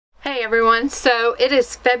everyone, so it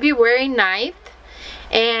is February 9th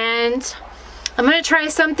and I'm going to try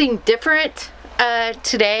something different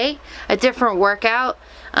today, a different workout,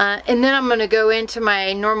 and then I'm going to go into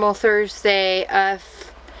my normal Thursday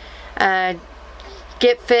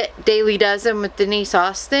Get Fit Daily Dozen with Denise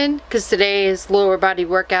Austin, because today is lower body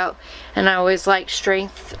workout and I always like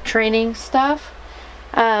strength training stuff.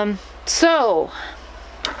 So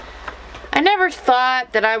I never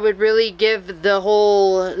thought that I would really give the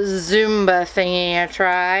whole Zumba thingy a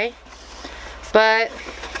try, but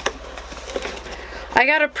I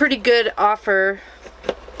got a pretty good offer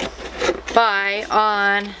buy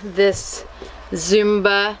on this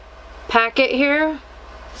Zumba packet here.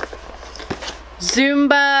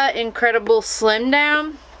 Zumba Incredible Slim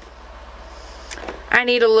Down. I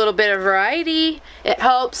need a little bit of variety. It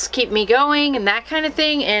helps keep me going and that kind of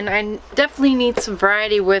thing, and I definitely need some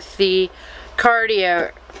variety with the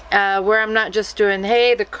cardio, where I'm not just doing,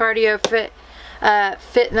 hey, the cardio fit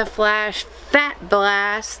in the flash fat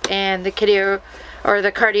blast and the cardio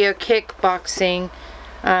kickboxing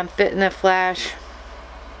fit in the flash.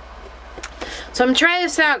 So I'm trying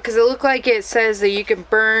this out because it looked like it says that you can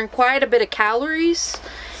burn quite a bit of calories,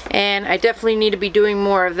 and I definitely need to be doing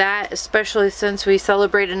more of that, especially since we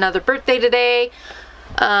celebrate another birthday today.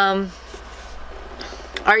 Our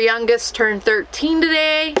youngest turned 13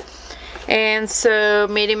 today, and so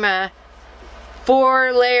made him a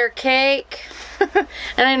 4-layer cake.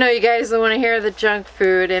 And I know you guys don't want to hear the junk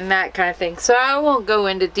food and that kind of thing, so I won't go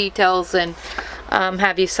into details and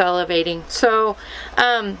have you salivating. So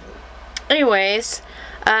anyways,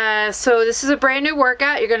 so this is a brand new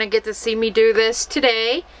workout. You're gonna get to see me do this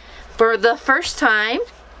today for the first time,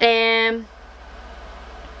 and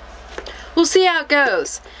we'll see how it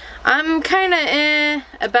goes. I'm kind of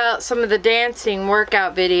about some of the dancing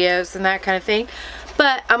workout videos and that kind of thing,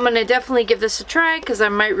 but I'm gonna definitely give this a try because I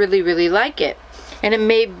might really like it, and it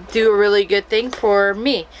may do a really good thing for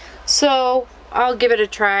me. So I'll give it a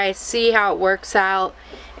try, see how it works out,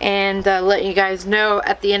 and let you guys know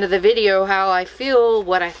at the end of the video how I feel,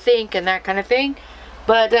 what I think, and that kind of thing.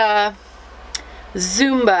 But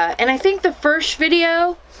Zumba, and I think the first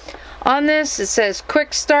video on this, it says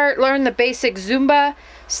quick start, learn the basic Zumba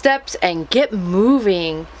steps and get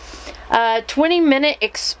moving. 20-minute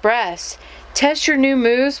express, test your new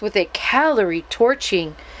moves with a calorie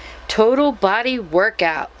torching total body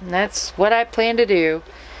workout. And that's what I plan to do.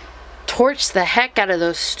 Torch the heck out of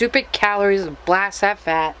those stupid calories and blast that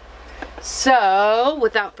fat. So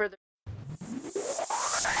without further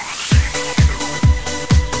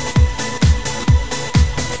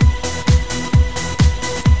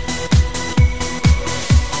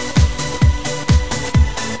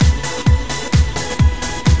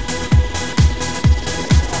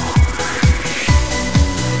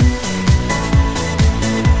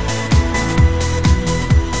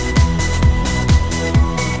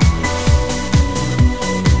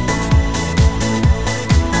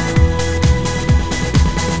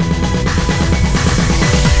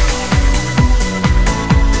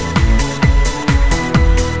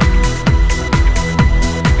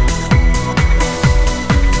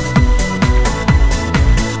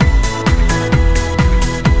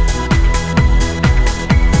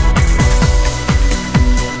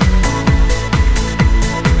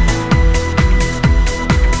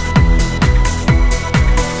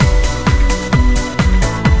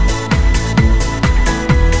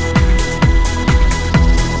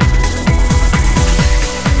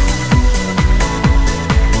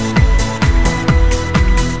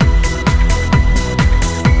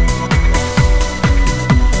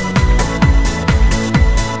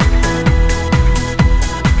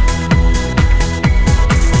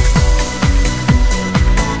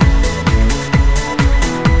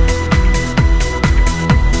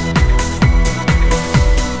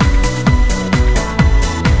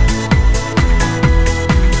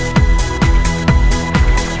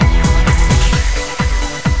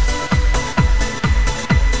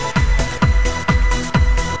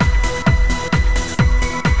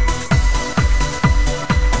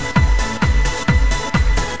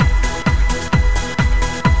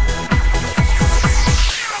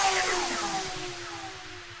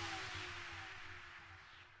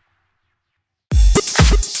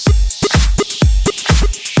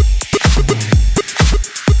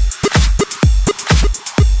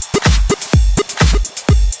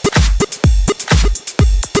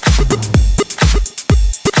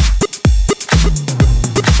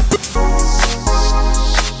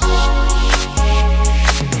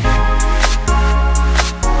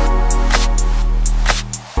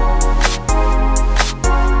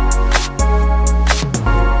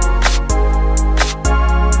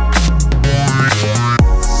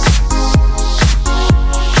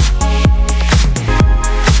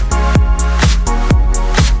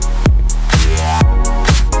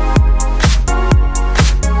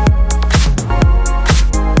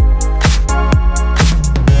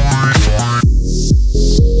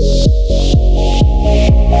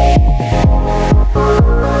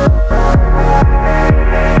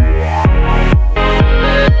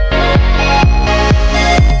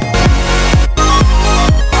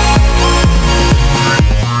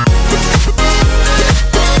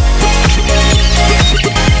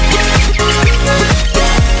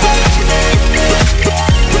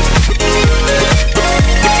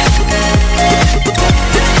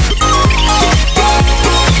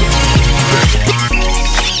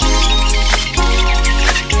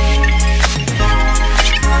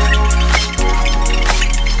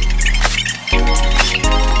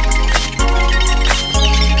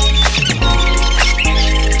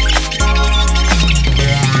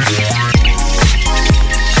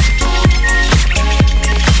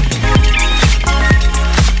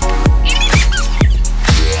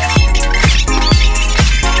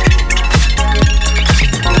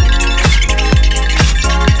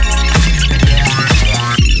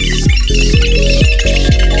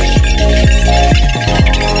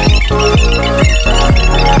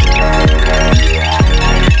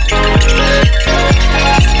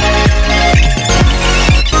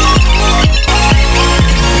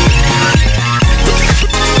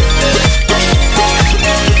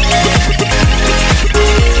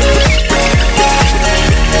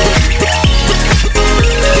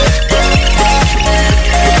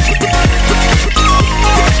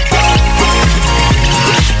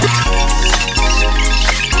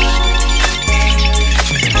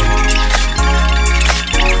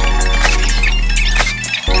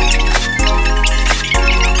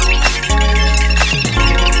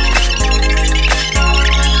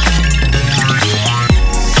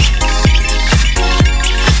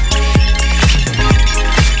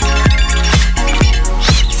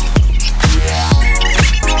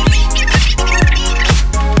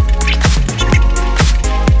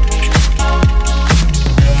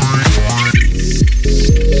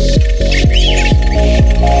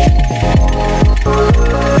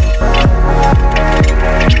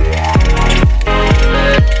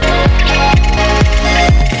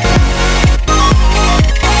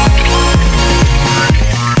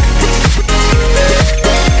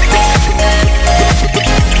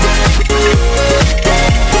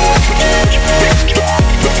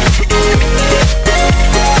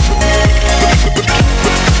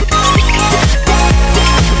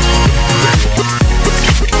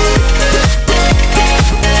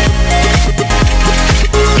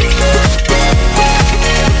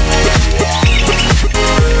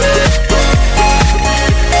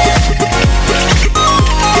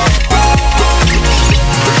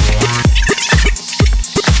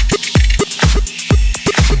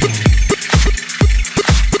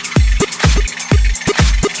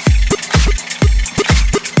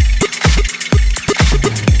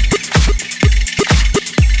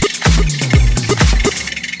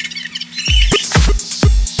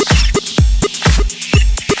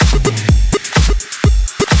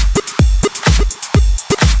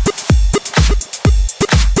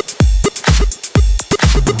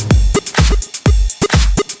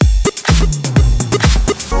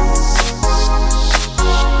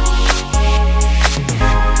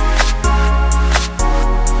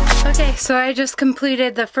just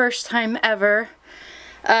completed the first time ever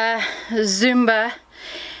Zumba,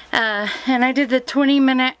 and I did the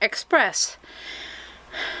 20-minute express.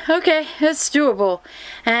 Okay, it's doable,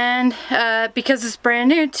 and because it's brand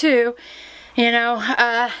new too, you know,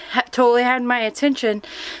 totally had my attention,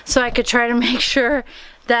 so I could try to make sure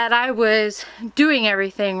that I was doing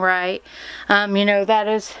everything right. You know, that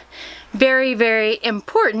is very, very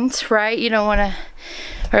important, right? You don't want to,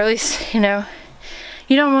 or at least, you know,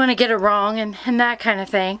 you don't want to get it wrong and that kind of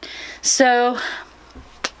thing. So,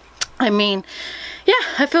 I mean, yeah,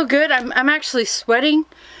 I feel good. I'm actually sweating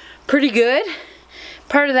pretty good.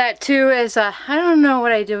 Part of that too is I don't know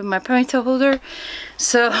what I did with my ponytail holder,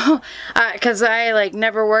 so because I like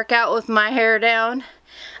never work out with my hair down,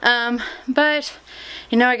 but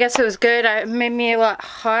you know, I guess it was good. It made me a lot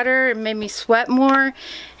hotter. It made me sweat more,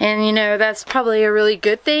 and you know, that's probably a really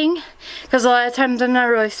good thing, because a lot of times I'm not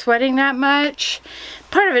really sweating that much.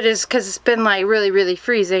 Part of it is because it's been like really, really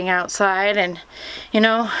freezing outside, and you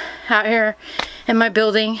know, out here in my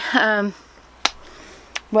building,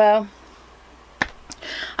 well,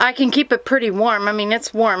 I can keep it pretty warm. I mean,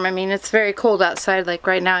 it's warm. I mean, it's very cold outside. Like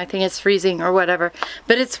right now, I think it's freezing or whatever.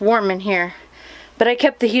 But it's warm in here. But I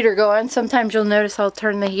kept the heater going. Sometimes you'll notice I'll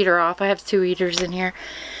turn the heater off. I have 2 heaters in here.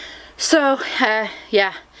 So,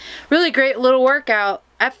 yeah. Really great little workout.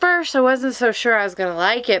 At first, I wasn't so sure I was going to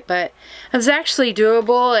like it. But it was actually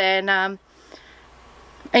doable and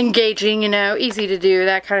engaging, you know, easy to do,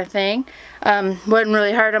 that kind of thing. Wasn't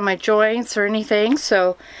really hard on my joints or anything,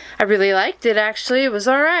 so I really liked it. Actually, it was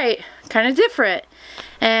alright, kind of different,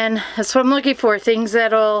 and that's what I'm looking for, things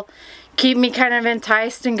that'll keep me kind of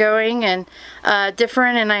enticed and going and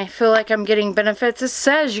different, and I feel like I'm getting benefits. It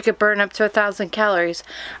says you could burn up to 1,000 calories.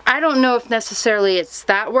 I don't know if necessarily it's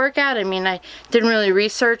that workout. I mean, I didn't really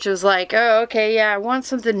research. It was like, oh, okay, yeah, I want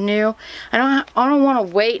something new. I don't want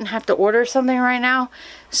to wait and have to order something right now,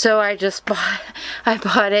 so I just bought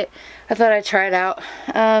it. I thought I'd try it out.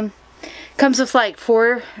 Comes with like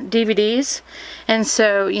 4 DVDs, and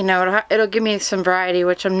so, you know, it'll give me some variety,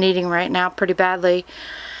 which I'm needing right now pretty badly.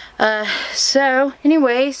 So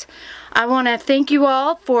anyways, I want to thank you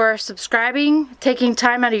all for subscribing, taking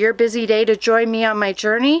time out of your busy day to join me on my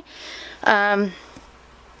journey. And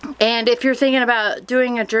if you're thinking about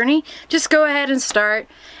doing a journey, just go ahead and start.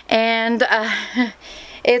 And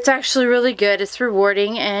it's actually really good. It's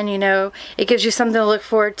rewarding, and you know, it gives you something to look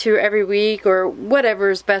forward to every week, or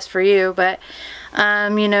whatever is best for you. But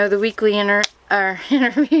you know, the weekly interviews,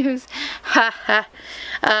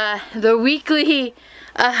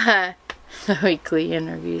 the weekly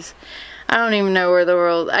interviews. I don't even know where the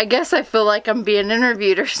world, I guess I feel like I'm being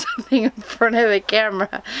interviewed or something in front of the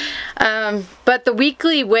camera. But the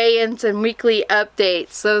weekly weigh-ins and weekly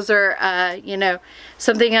updates, those are, you know,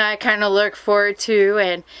 something I kind of look forward to,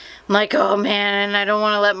 and I'm like, oh man, I don't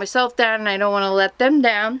want to let myself down, and I don't want to let them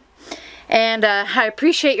down. And I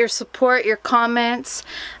appreciate your support, your comments,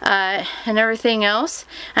 and everything else.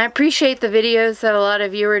 I appreciate the videos that a lot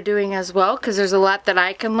of you are doing as well, because there's a lot that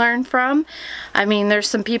I can learn from. I mean, there's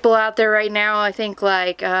some people out there right now, I think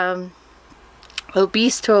like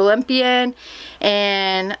Obese to Olympian,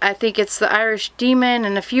 and I think it's the Irish Demon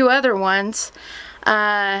and a few other ones.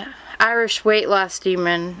 Irish Weight Loss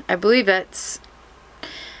Demon, I believe that's...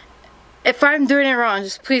 If I'm doing it wrong,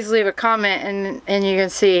 just please leave a comment and you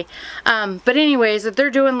can see. But anyways, if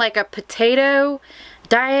they're doing like a potato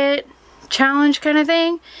diet challenge kind of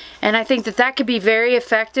thing, and I think that that could be very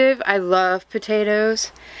effective. I love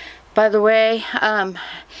potatoes, by the way.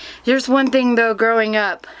 There's one thing though, growing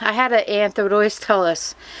up, I had an aunt that would always tell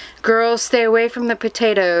us, girls, stay away from the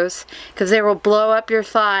potatoes because they will blow up your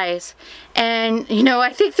thighs. And you know,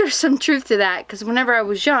 I think there's some truth to that, because whenever I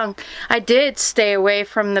was young, I did stay away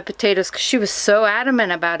from the potatoes because she was so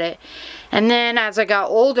adamant about it. And then as I got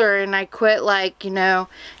older and I quit, like, you know,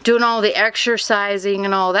 doing all the exercising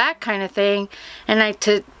and all that kind of thing, and I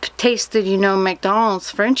tasted, you know,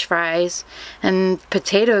 McDonald's French fries and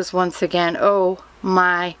potatoes once again, oh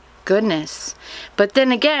my goodness. But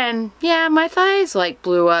then again, yeah, my thighs like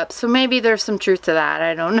blew up, so maybe there's some truth to that.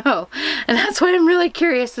 I don't know. And that's why I'm really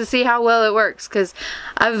curious to see how well it works, because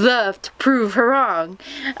I'd love to prove her wrong.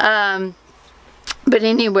 But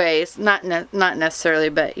anyways, not necessarily,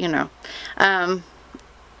 but you know,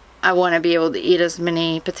 I want to be able to eat as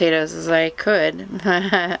many potatoes as I could.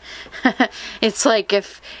 It's like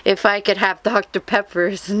if I could have Dr.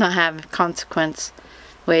 Peppers and not have consequence.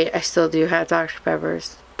 Wait, I still do have Dr.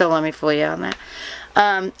 Peppers. Don't let me fool you on that.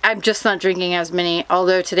 I'm just not drinking as many,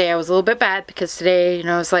 although today I was a little bit bad because today, you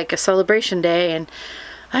know, it's like a celebration day, and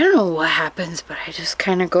I don't know what happens, but I just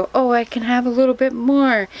kind of go, oh, I can have a little bit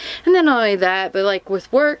more. And then not only that, but like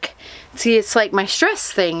with work, see, it's like my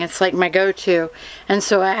stress thing. It's like my go-to. And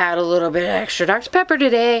so I had a little bit of extra Dr. Pepper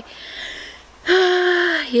today.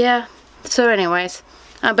 Yeah. So anyways,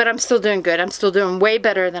 but I'm still doing good. I'm still doing way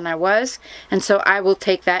better than I was. And so I will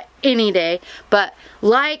take that any day. But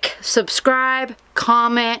like, subscribe,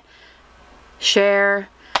 comment, share.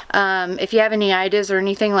 If you have any ideas or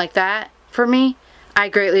anything like that for me, I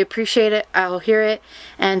greatly appreciate it. I'll hear it.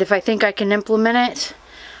 And if I think I can implement it,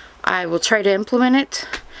 I will try to implement it.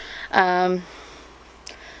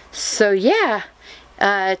 So yeah,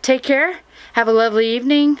 take care. Have a lovely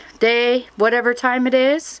evening, day, whatever time it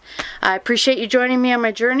is. I appreciate you joining me on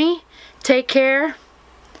my journey. Take care.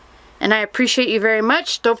 And I appreciate you very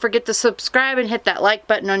much. Don't forget to subscribe and hit that like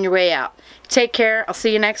button on your way out. Take care. I'll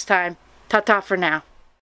see you next time. Ta-ta for now.